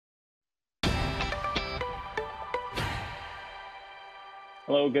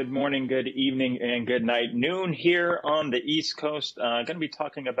Hello, good morning, good evening, and good night. Noon here on the East Coast. Going to be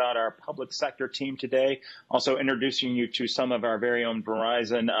talking about our public sector team today. Also introducing you to some of our very own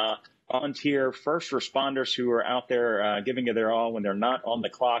Verizon volunteer first responders who are out there giving it their all when they're not on the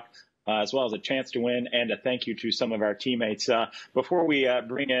clock, as well as a chance to win and a thank you to some of our teammates. Before we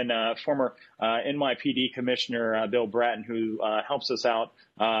bring in former NYPD Commissioner Bill Bratton, who helps us out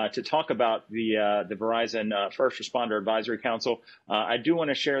to talk about the Verizon First Responder Advisory Council, I do want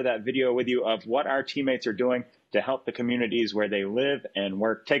to share that video with you of what our teammates are doing to help the communities where they live and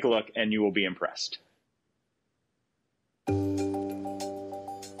work. Take a look and you will be impressed.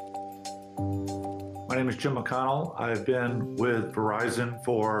 My name is Jim McConnell. I've been with Verizon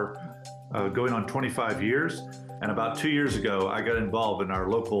for going on 25 years. And about 2 years ago, I got involved in our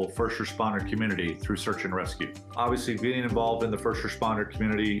local first responder community through search and rescue. Obviously, getting involved in the first responder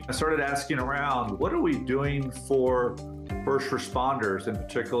community, I started asking around, what are we doing for first responders, and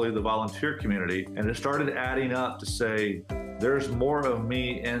particularly the volunteer community? And it started adding up to say, there's more of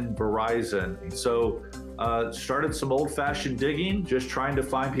me in Verizon. And so started some old-fashioned digging, just trying to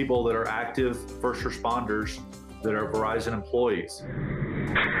find people that are active first responders that are Verizon employees.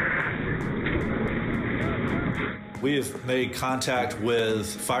 We have made contact with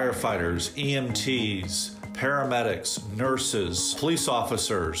firefighters, EMTs, paramedics, nurses, police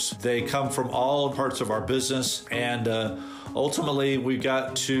officers. They come from all parts of our business, and ultimately we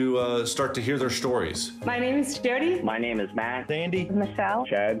got to start to hear their stories. My name is Jody. My name is Matt. Andy. Michelle.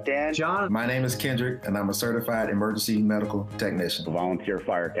 Chad. Dan. John. My name is Kendrick, and I'm a certified emergency medical technician. Volunteer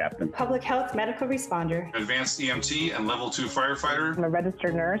fire captain. Public health medical responder. Advanced EMT and level 2 firefighter. I'm a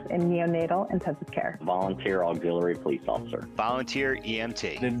registered nurse in neonatal intensive care. Volunteer auxiliary police officer. Volunteer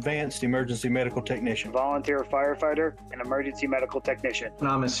EMT. An advanced emergency medical technician. Volunteer firefighter and emergency medical technician. And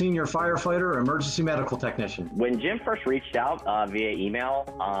I'm a senior firefighter, emergency medical technician. When Jim first reached out via email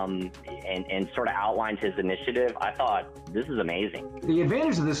and sort of outlined his initiative, I thought, this is amazing. The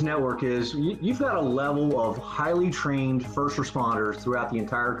advantage of this network is you've got a level of highly trained first responders throughout the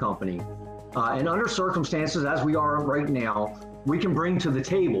entire company. And under circumstances, as we are right now, we can bring to the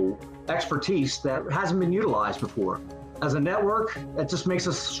table expertise that hasn't been utilized before. As a network, it just makes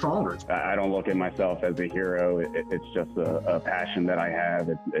us stronger. I don't look at myself as a hero. It's just a passion that I have.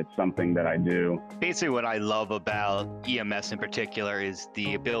 It's something that I do. Basically, what I love about EMS in particular is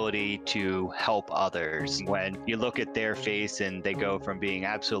the ability to help others. When you look at their face and they go from being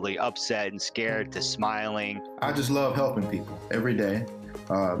absolutely upset and scared to smiling. I just love helping people every day.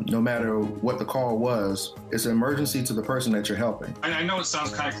 No matter what the call was, it's an emergency to the person that you're helping. I know it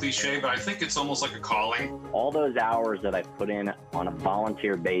sounds kind of cliche, but I think it's almost like a calling. All those hours that I put in on a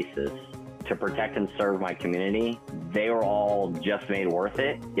volunteer basis to protect and serve my community, they were all just made worth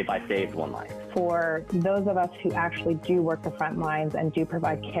it if I saved one life. For those of us who actually do work the front lines and do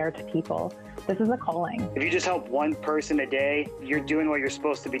provide care to people, this is a calling. If you just help one person a day, you're doing what you're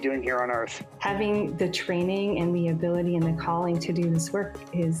supposed to be doing here on Earth. Having the training and the ability and the calling to do this work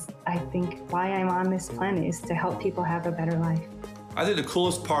is, I think, why I'm on this planet, is to help people have a better life. I think the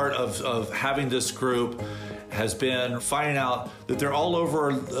coolest part of having this group has been finding out that they're all over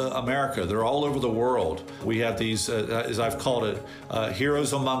America, they're all over the world. We have these, as I've called it,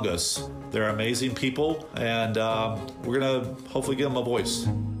 heroes among us. They're amazing people, and we're gonna hopefully give them a voice.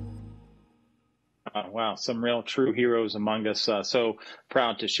 Wow, some real true heroes among us. So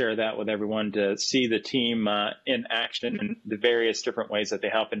proud to share that with everyone, to see the team in action and the various different ways that they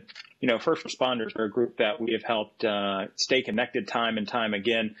help. And, you know, first responders are a group that we have helped stay connected time and time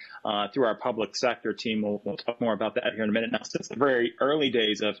again through our public sector team. We'll talk more about that here in a minute. Now, since the very early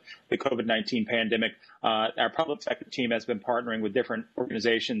days of the COVID-19 pandemic, our public sector team has been partnering with different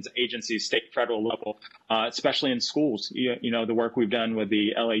organizations, agencies, state, federal level, especially in schools. You know, the work we've done with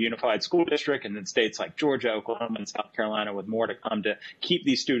the LA Unified School District, and then states like Georgia, Oklahoma, and South Carolina, with more to come to keep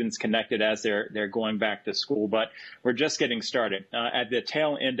these students connected as they're going back to school. But we're just getting started. At the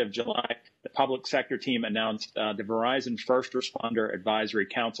tail end of July, the public sector team announced the Verizon First Responder Advisory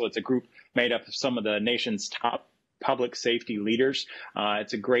Council. It's a group made up of some of the nation's top public safety leaders.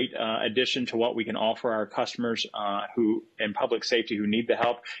 It's a great addition to what we can offer our customers who in public safety who need the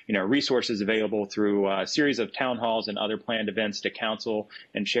help. You know, resources available through a series of town halls and other planned events to counsel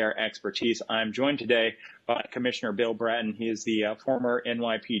and share expertise. I'm joined today by Commissioner Bill Bratton. He is the former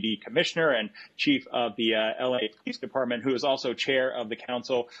NYPD commissioner and chief of the LA Police Department, who is also chair of the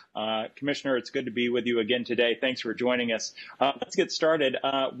council. Commissioner, it's good to be with you again today. Thanks for joining us. Let's get started.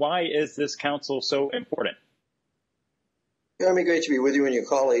 Why is this council so important? Irving, great to be with you and your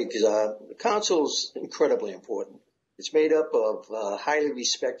colleagues. The council is incredibly important. It's made up of highly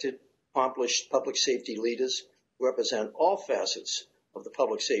respected, accomplished public safety leaders who represent all facets of the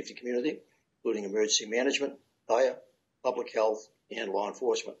public safety community, including emergency management, fire, public health, and law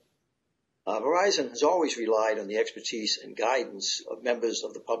enforcement. Verizon has always relied on the expertise and guidance of members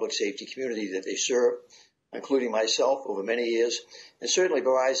of the public safety community that they serve, including myself over many years, and certainly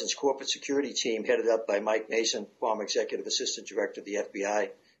Verizon's corporate security team headed up by Mike Mason, former Executive Assistant Director of the FBI,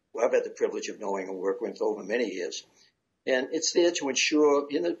 who I've had the privilege of knowing and working with over many years. And it's there to ensure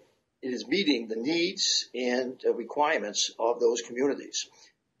it is meeting the needs and requirements of those communities.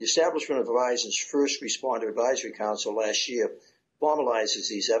 The establishment of Verizon's First Responder Advisory Council last year formalizes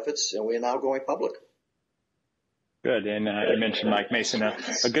these efforts, and we are now going public. Good. And I mentioned Mike Mason,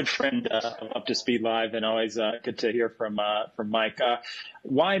 a good friend of Up to Speed Live, and always good to hear from Mike.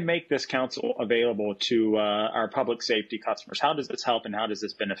 Why make this council available to our public safety customers? How does this help and how does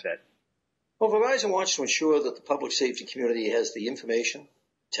this benefit? Well, Verizon wants to ensure that the public safety community has the information,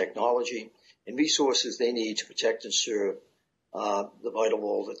 technology, and resources they need to protect and serve the vital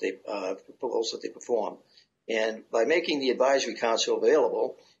roles that they perform. And by making the advisory council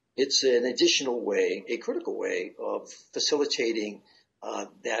available, it's an additional way, a critical way of facilitating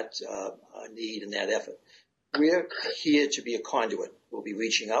that need and that effort. We're here to be a conduit. We'll be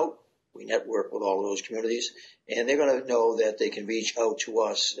reaching out. We network with all of those communities, and they're going to know that they can reach out to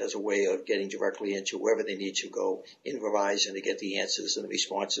us as a way of getting directly into wherever they need to go in Verizon to get the answers and the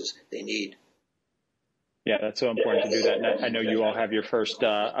responses they need. Yeah, that's so important to do that. And I know you all have your first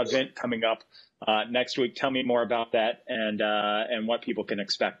event coming up next week. Tell me more about that and what people can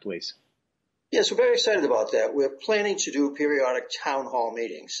expect, please. Yes, we're very excited about that. We're planning to do periodic town hall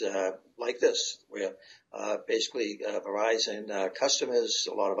meetings like this, where basically Verizon customers,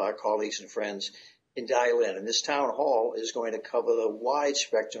 a lot of our colleagues and friends, can dial in. And this town hall is going to cover the wide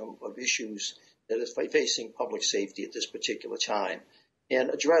spectrum of issues that is facing public safety at this particular time, and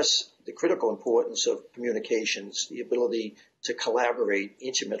address the critical importance of communications, the ability to collaborate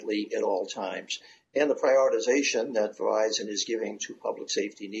intimately at all times, and the prioritization that Verizon is giving to public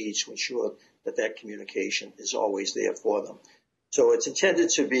safety needs to ensure that that communication is always there for them. So it's intended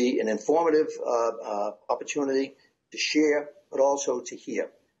to be an informative opportunity to share, but also to hear.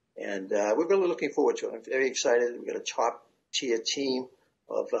 And we're really looking forward to it. I'm very excited. We've got a top-tier team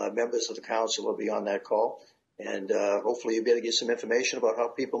of members of the council will be on that call. And hopefully you'll be able to get some information about how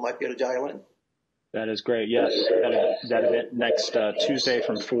people might be able to dial in. That is great. Yes, that event next Tuesday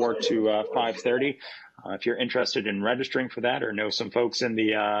from 4 to 5:30. If you're interested in registering for that or know some folks in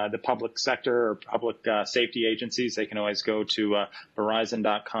the public sector or public safety agencies, they can always go to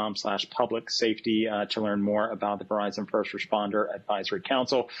Verizon.com/public safety to learn more about the Verizon First Responder Advisory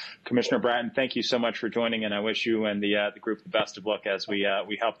Council. Commissioner Bratton, thank you so much for joining, and I wish you and the group the best of luck as we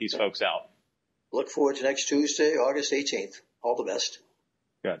help these folks out. Look forward to next Tuesday, August 18th. All the best.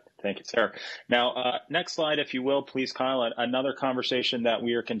 Good. Thank you, sir. Now, next slide, if you will, please, Kyle. Another conversation that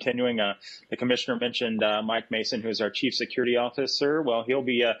we are continuing. The commissioner mentioned Mike Mason, who is our chief security officer. Well, he'll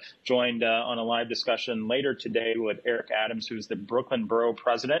be joined on a live discussion later today with Eric Adams, who's the Brooklyn Borough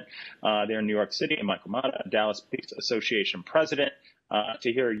president there in New York City, and Michael Mata, Dallas Police Association president,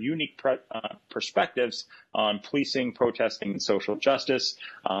 to hear unique perspectives on policing, protesting, and social justice.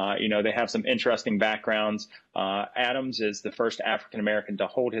 They have some interesting backgrounds. Adams is the first African-American to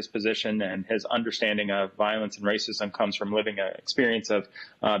hold his position, and his understanding of violence and racism comes from living an experience of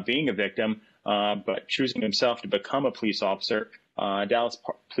being a victim, but choosing himself to become a police officer. Dallas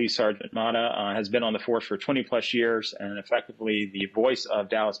Police Sergeant Mata has been on the force for 20 plus years and effectively the voice of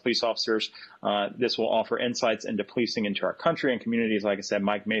Dallas police officers. This will offer insights into policing into our country and communities. Like I said,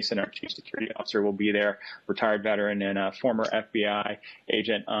 Mike Mason, our chief security officer, will be there, retired veteran and former FBI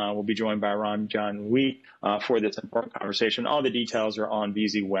agent, will be joined by Ron John Lee for this important conversation. All the details are on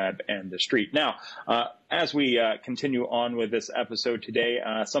VZ Web and the Street. Now, as we continue on with this episode today,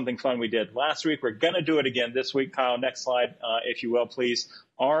 something fun we did last week. We're going to do it again this week. Kyle, next slide, if you will, please.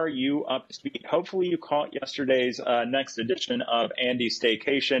 Are you up to speed? Hopefully you caught yesterday's next edition of Andy's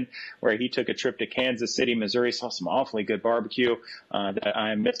Staycation, where he took a trip to Kansas City, Missouri, saw some awfully good barbecue that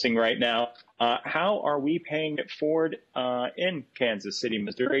I'm missing right now. How are we paying it forward in Kansas City,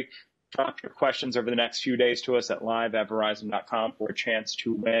 Missouri? Drop your questions over the next few days to us at live@verizon.com for a chance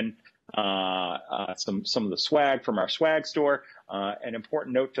to win some of the swag from our swag store. An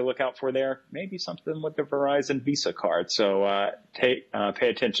important note to look out for there, maybe something with the Verizon Visa card. So pay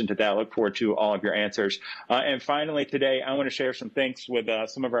attention to that. Look forward to all of your answers. And finally today, I want to share some thanks with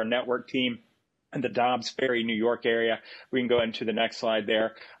some of our network team in the Dobbs Ferry, New York area. We can go into the next slide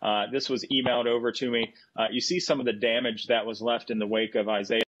there. This was emailed over to me. You see some of the damage that was left in the wake of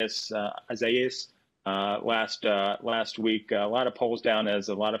Isaias last week. A lot of polls down, as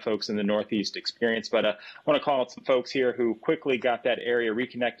a lot of folks in the Northeast experienced. But I want to call out some folks here who quickly got that area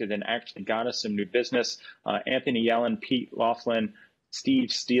reconnected and actually got us some new business. Anthony Yellen, Pete Laughlin,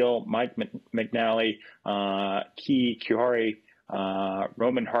 Steve Steele, Mike McNally, Key Kuhari,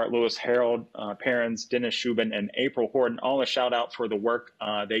 Roman Hart Lewis, Harold Perrins, Dennis Shubin, and April Horton, all a shout out for the work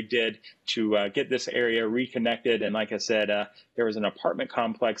they did to get this area reconnected. And like I said, there was an apartment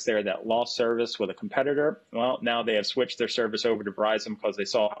complex there that lost service with a competitor. Well, now they have switched their service over to Verizon because they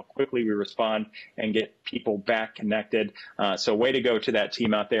saw how quickly we respond and get people back connected. So way to go to that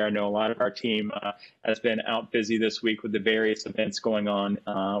team out there. I know a lot of our team has been out busy this week with the various events going on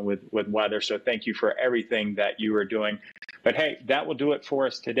with weather. So thank you for everything that you are doing. But hey, that will do it for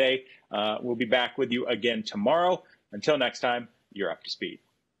us today. We'll be back with you again tomorrow. Until next time, you're up to speed.